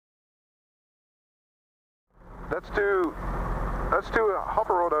let's do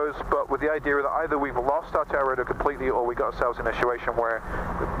hover autos, but with the idea that either we've lost our tail rotor completely, or we got ourselves in a situation where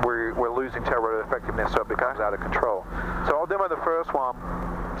we're losing tail rotor effectiveness, so it becomes out of control. So I'll demo the first one.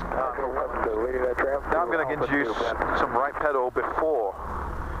 Now I'm going to introduce some right pedal before.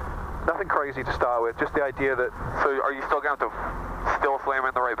 Nothing crazy to start with, just the idea that... So are you still going to still slam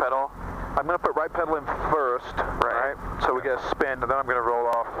in the right pedal? I'm going to put right pedal in first, right? So we get a spin, and then I'm going to roll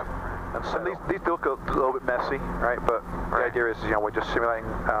off. And so these do look a little bit messy, right? But the idea is, you know, we're just simulating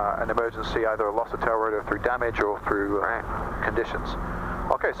an emergency, either a loss of tail rotor through damage or through conditions.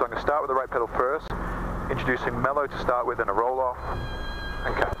 Okay, so I'm going to start with the right pedal first, introducing mellow to start with, and a roll off,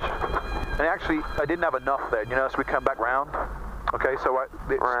 and catch. And actually, I didn't have enough there. You notice we come back round. Okay, so I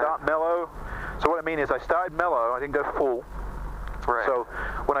start mellow. So what I mean is I started mellow, I didn't go full. Right. So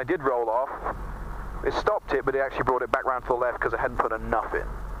when I did roll off, it stopped it, but it actually brought it back round to the left because I hadn't put enough in.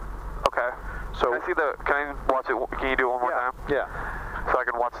 Okay. So can I watch it? Can you do it one more time? Yeah. So I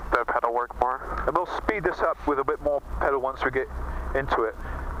can watch the pedal work more. And we'll speed this up with a bit more pedal once we get into it.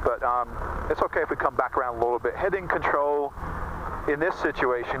 But it's okay if we come back around a little bit. Heading control in this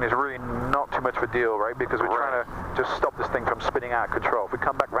situation is really not too much of a deal, right? Because we're trying to just stop this thing from spinning out of control. If we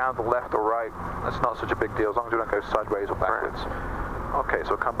come back round to the left or right, that's not such a big deal as long as we don't go sideways or backwards. Okay, so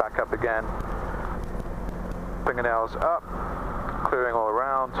we'll come back up again. Fingernails up, clearing all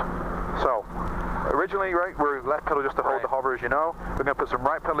around. So, originally, right, we're left pedal just to hold the hover, as you know. We're going to put some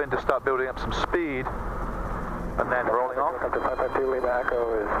right pedal in to start building up some speed, and then rolling off. And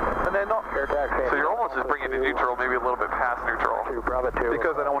then not... So you're almost just bringing it to neutral, maybe a little bit past neutral.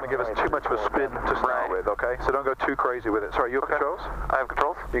 Because I don't want to give us too much of a spin to start with, okay? So don't go too crazy with it. Sorry, you have controls? I have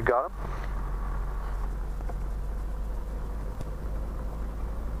controls. You got them?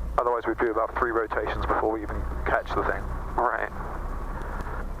 Otherwise we'd do about 3 rotations before we even catch the thing. Right.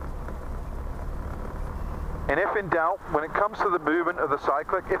 And if in doubt, when it comes to the movement of the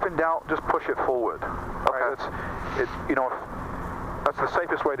cyclic, if in doubt, just push it forward. Okay. Right? That's the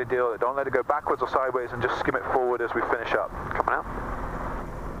safest way to deal with it. Don't let it go backwards or sideways, and just skim it forward as we finish up. Coming out.